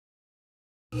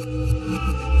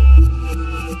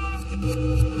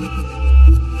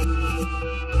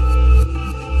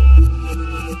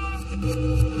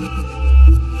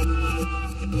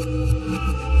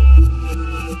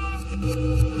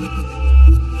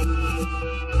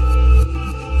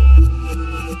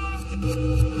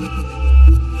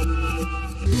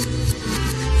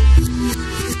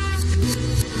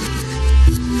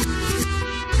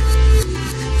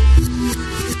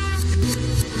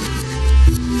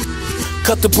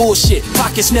Cut the bullshit,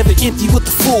 pockets never empty with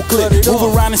the full clip.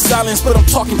 Move around in silence, but I'm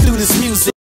talking through this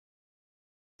music.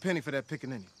 Penny for that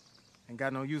Piccaninny. Ain't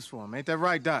got no use for him. Ain't that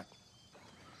right, Doc?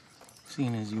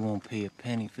 Seeing as you won't pay a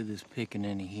penny for this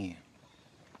Piccaninny here,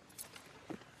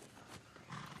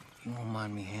 you won't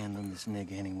mind me handling this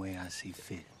nigga any way I see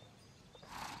fit.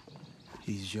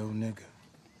 He's your nigga.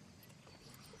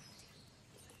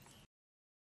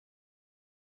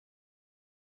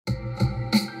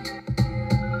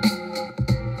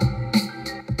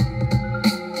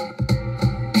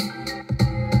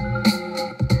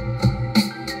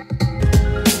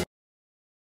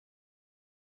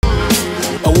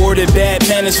 Awarded bad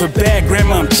manners for bad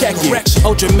grammar, I'm checking.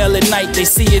 Ultraviolet night, they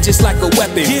see it just like a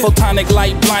weapon. Photonic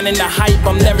light blinding the hype,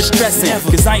 I'm never stressing.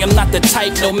 Cause I am not the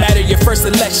type, no matter your first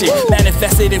election.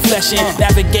 Manifested in fleshing,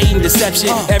 navigating deception.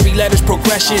 Every letter's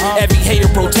progression, every hater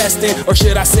protesting. Or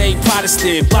should I say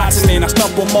Protestant, Bottoman. I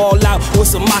stomp them all out with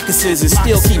some moccasins and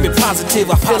still keep it positive.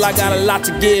 I feel I got a lot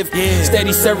to give.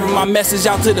 Steady serving my message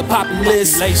out to the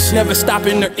populace. Never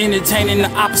stopping or entertaining the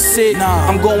opposite.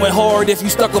 I'm going hard if you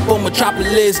stuck up on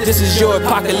Metropolis. This is your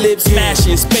apocalypse,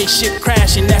 smashing, spaceship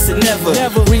crashing, that's a never.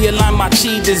 Realign my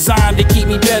chi, designed to keep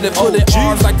me better. Pulling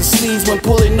arms like the sleeves when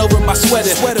pulling over my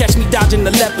sweater. Catch me dodging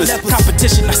the lepers,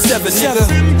 competition I sever,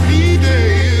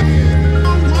 nigga.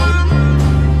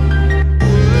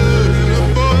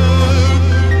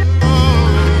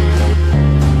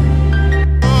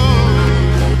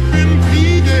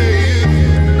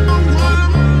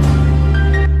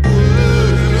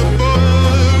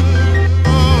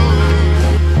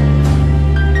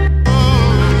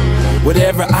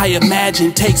 Whatever I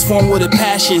imagine takes form with a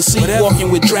passion.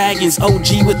 Sleepwalking with dragons,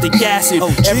 OG with the gassing.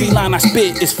 Every line I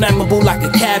spit is flammable like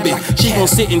a cabin. She gon'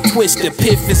 sit and twist, the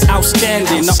piff is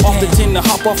outstanding. I often tend to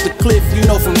hop off the cliff, you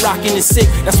know, from rocking is sick.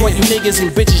 That's why you niggas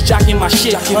and bitches jocking my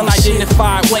shit.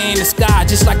 Unidentified, way in the sky,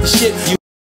 just like the ship.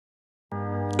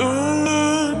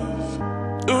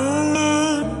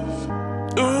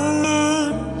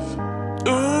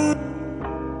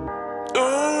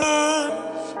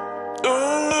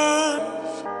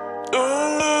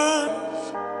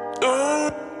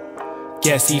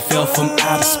 Guess he fell from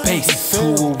outer space to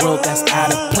a world that's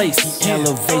out of place. He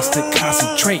elevates to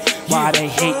concentrate while they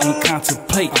hate and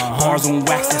contemplate. Bars on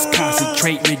wax that's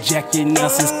concentrate. Rejecting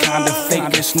us is kinda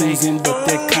fake. They're snoozing but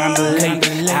they're kinda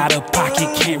late. Out of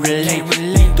pocket can't relate.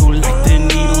 Lethal like the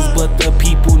needles but the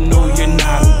people know you're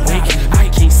not awake. I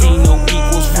can't see no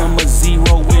equals from a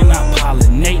zero when I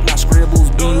pollinate. My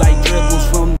scribbles be like dribbles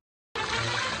from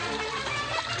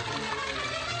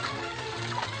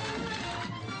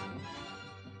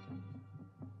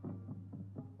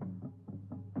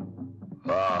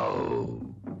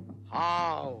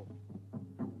How?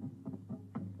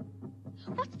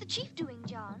 What's the chief doing,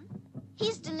 John?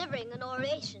 He's delivering an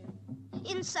oration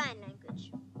in sign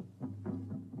language.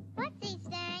 What's he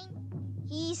saying?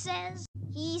 He says,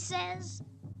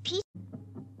 peace.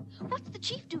 What's the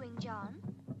chief doing, John?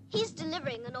 He's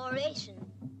delivering an oration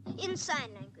in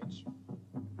sign language.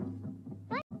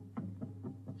 What?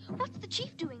 What's the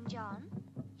chief doing, John?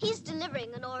 He's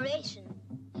delivering an oration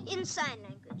in sign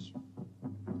language.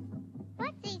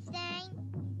 What's he saying?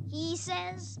 He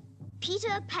says,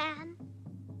 Peter Pan,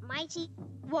 mighty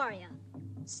warrior,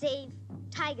 save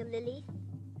Tiger Lily,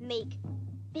 make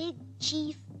big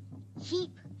chief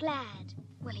heap glad.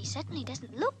 Well, he certainly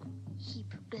doesn't look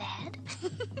heap glad.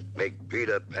 Make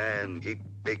Peter Pan heap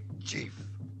big chief.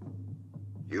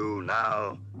 You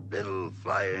now, little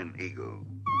flying eagle.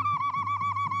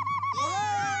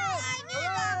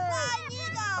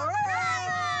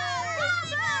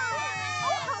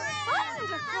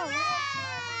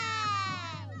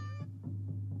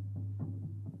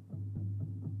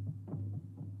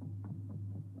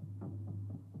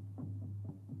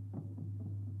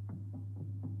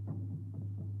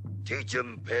 Teach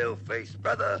him, pale-faced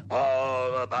brother,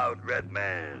 all about Red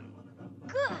Man.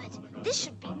 Good. This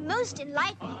should be most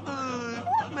enlightening.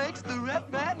 What makes the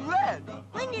Red Man red?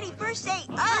 When did he first say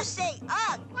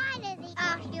ugh? Why does he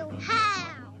ask you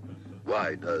how?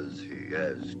 Why does he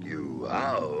ask you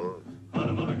how?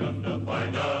 Why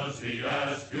does he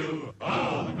ask you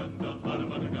how?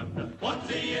 Once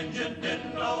the engine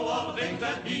didn't know all the things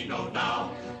that he know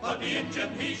now. But the Injun,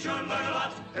 he sure learned a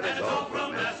lot, and it's all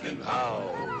from asking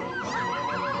how.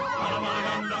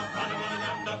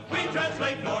 We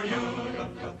translate for you.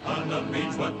 Mana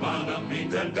means what mana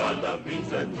means, and Ganda means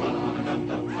that.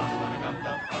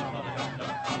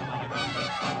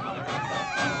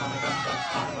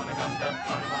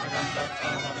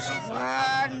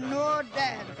 No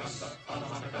dance.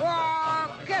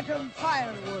 Oh, get him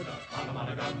firewood.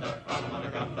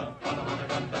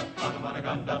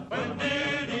 When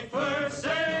did he first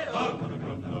say oh?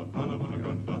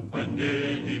 When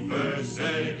did he first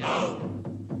say oh?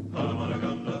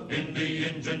 In the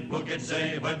Injun book it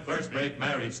say when first great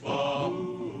married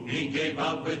squaw, he came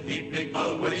out with heap big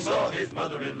oh when he saw his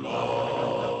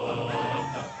mother-in-law.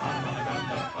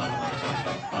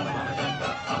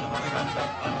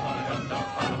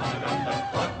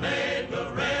 What made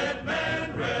the red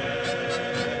man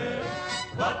red?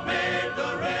 What made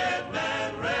the red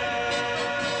man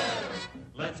red?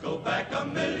 Let's go back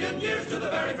 1,000,000 years to the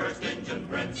very first Injun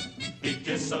prince. He'd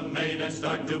kiss a maid and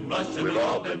start to blush, and we've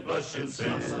all been blushing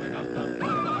since. You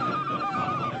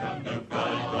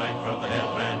got it right from the head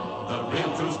man, the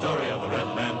real true story of the red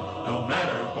man, no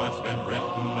matter what's been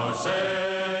written or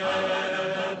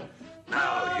said.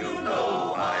 Now you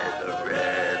know why the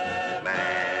red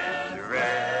man's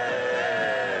red.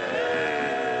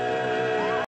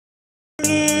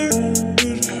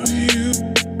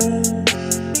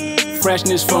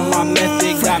 Freshness from my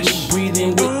method got me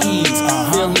breathing with ease.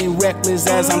 Feeling reckless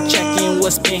as I'm checking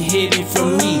what's been hidden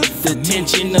from me. The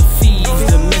tension of fees,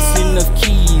 the missing of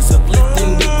keys,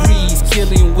 uplifting degrees,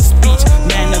 killing with speech,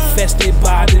 manifested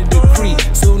by the decree.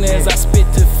 Soon as I spit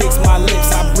to fix my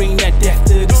lips, I bring that death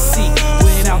to the seat.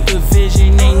 Without the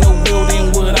vision, ain't no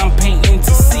building what I'm painting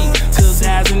to see. Cause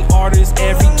as an artist,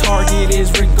 every target is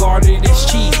regarded as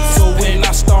cheap. So when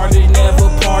I started, never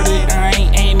parted, I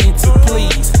ain't aiming to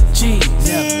please. Jeez,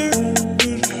 that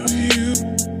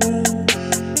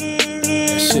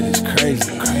shit is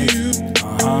crazy, crazy.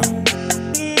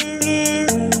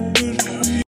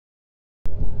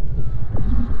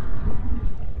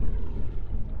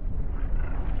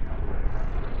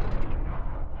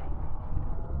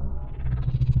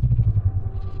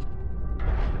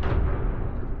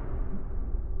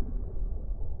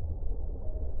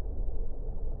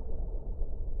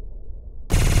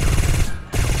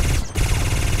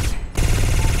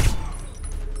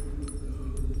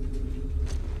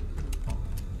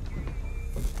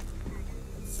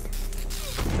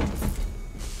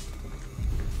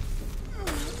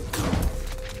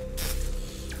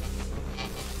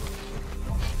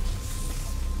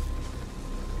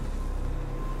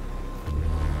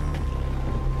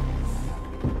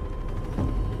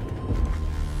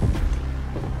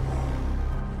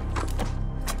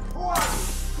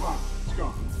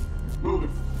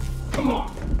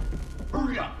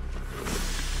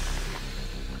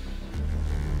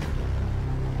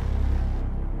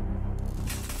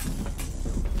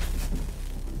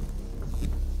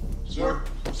 Sir,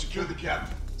 secure the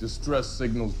captain. Distress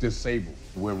signals disabled.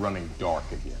 We're running dark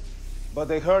again. But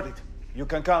they heard it. You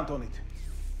can count on it.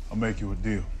 I'll make you a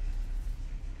deal.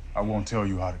 I won't tell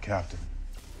you how to captain.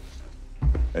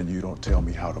 And you don't tell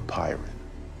me how to pirate.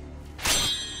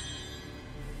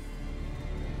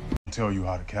 I'll tell you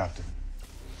how to captain.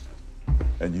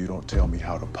 And you don't tell me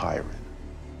how to pirate.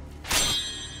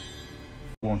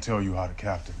 I won't tell you how to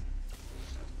captain.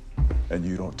 And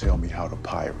you don't tell me how to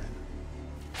pirate.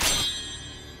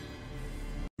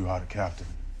 You how to captain.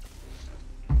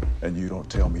 And you don't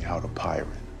tell me how to pirate.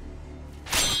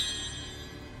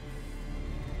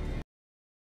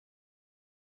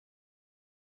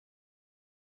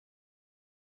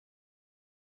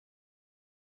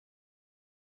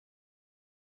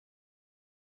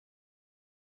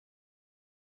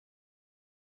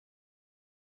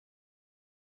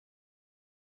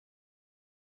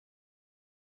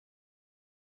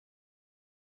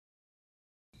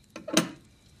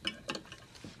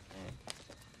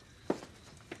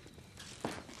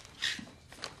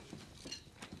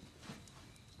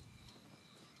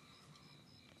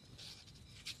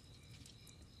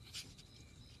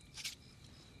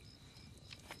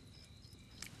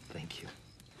 Thank you.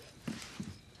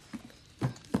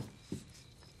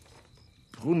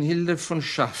 Brunhilde von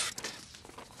Schaft.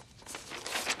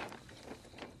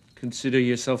 Consider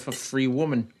yourself a free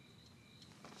woman.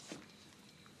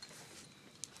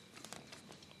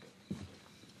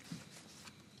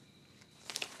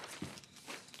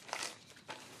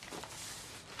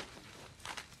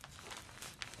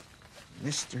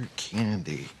 Mr.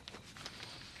 Candy.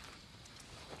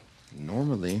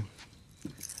 Normally,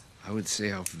 I would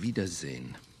say auf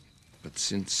Wiedersehen. But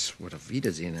since what Auf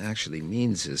Wiedersehen actually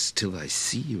means is till I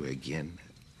see you again,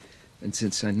 and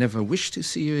since I never wish to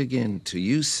see you again, to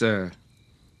you, sir,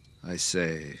 I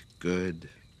say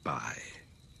goodbye.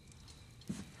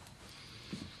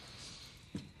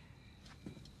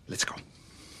 Let's go.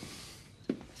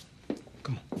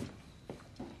 Come on.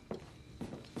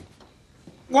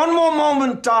 One more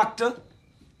moment, Doctor.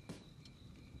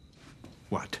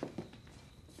 What?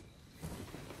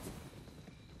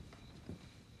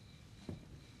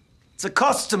 It's a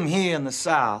custom here in the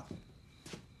South.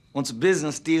 Once a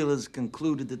business deal is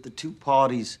concluded that the two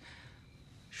parties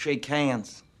shake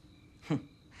hands,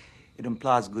 it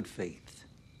implies good faith.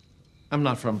 I'm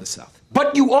not from the South.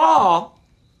 But you are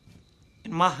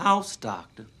in my house,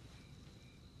 Doctor.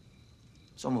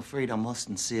 So I'm afraid I must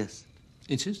insist.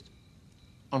 Insist?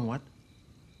 On what?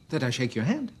 That I shake your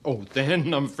hand? Oh,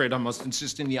 then I'm afraid I must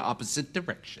insist in the opposite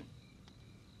direction.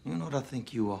 You know what I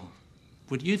think you are?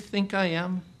 Would you think I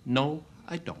am? No,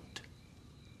 I don't.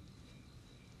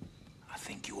 I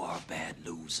think you are a bad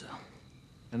loser.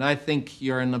 And I think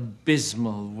you're an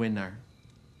abysmal winner.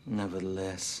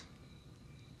 Nevertheless,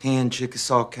 here in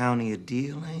Chickasaw County, a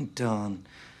deal ain't done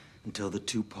until the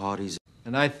two parties...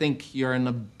 And I think you're an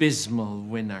abysmal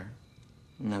winner.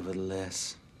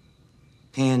 Nevertheless,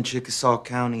 here in Chickasaw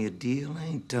County, a deal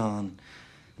ain't done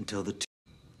until the two...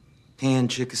 Here in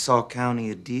Chickasaw County,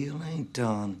 a deal ain't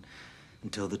done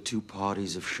until the two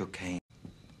parties have shook hands.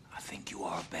 I think you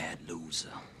are a bad loser.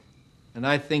 And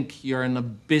I think you're an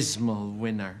abysmal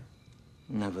winner.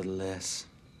 Nevertheless,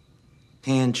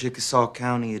 here in Chickasaw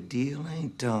County, a deal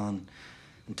ain't done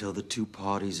until the two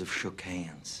parties have shook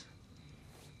hands.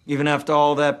 Even after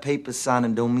all that paper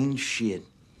signing don't mean shit.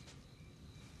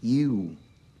 You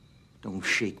don't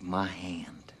shake my hand.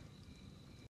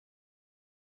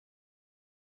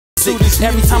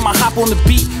 Every time I hop on the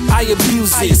beat, I abuse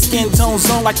it. Skin tone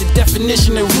zone like the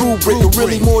definition of rubric. Or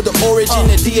really more the origin,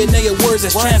 the DNA of words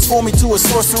that's transformed me to a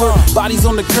sorcerer. Bodies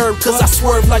on the curb, cause I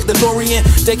swerve like the DeLorean.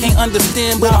 They can't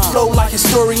understand, but I flow like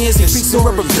historians. And freaks and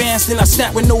rubber bands, then I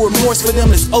snap with no remorse for them.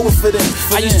 It's over for them.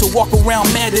 I used to walk around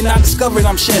mad, and I discovered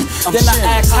I'm Shem. Then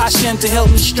I asked Hashem to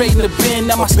help me straighten the bend.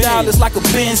 Now my style is like a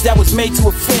Benz that was made to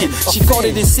offend. She caught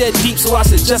it and said deep, so I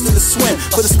suggested a swim.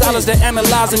 For the scholars that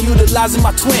analyze and utilizing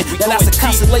my twin. Now that's a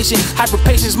constellation,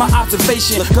 hyperpatience, my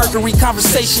observation. Mercury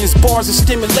conversations, bars and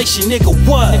stimulation. Nigga,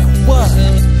 what?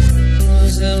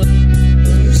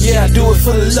 Yeah, I do it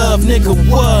for the love, nigga,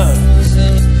 what?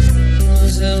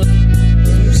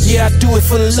 Yeah, I do it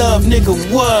for the love, nigga,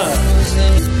 what?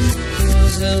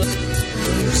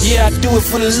 Yeah, I do it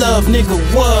for the love, nigga,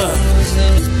 what?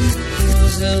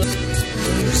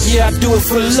 Yeah, I do it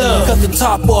for the love. Cut the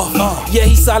top off. Yeah,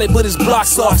 he solid, but his block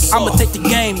soft. I'ma take the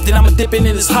game, then I'ma dip it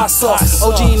in his hot sauce.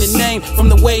 OG in the name, from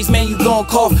the waves, man, you gon'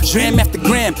 cough. Gram after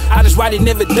gram, I just ride it,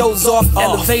 never doze off.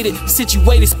 Elevated,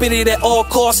 situated, spit it at all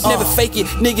costs. Never fake it,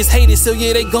 niggas hate it, so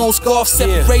yeah, they gon' scoff.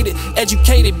 Separated,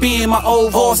 educated, being my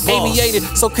old horse. Aviated,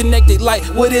 so connected, like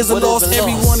what is a loss?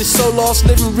 Everyone is so lost,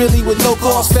 living really with no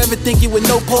cost. Forever thinking with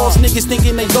no pause, niggas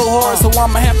thinking they go hard. So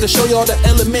I'ma have to show y'all the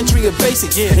elementary of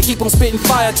basics. And keep on spitting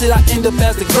fire till I end up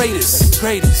as the greatest.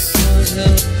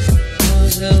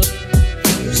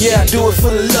 Yeah, I do it for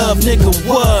the love, nigga,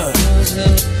 what?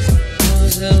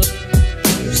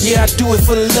 Yeah, I do it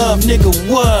for the love, nigga,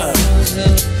 what?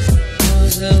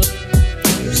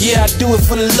 Yeah, I do it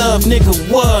for the love, nigga,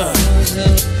 what?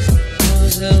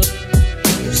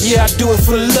 Yeah, I do it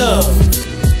for the love.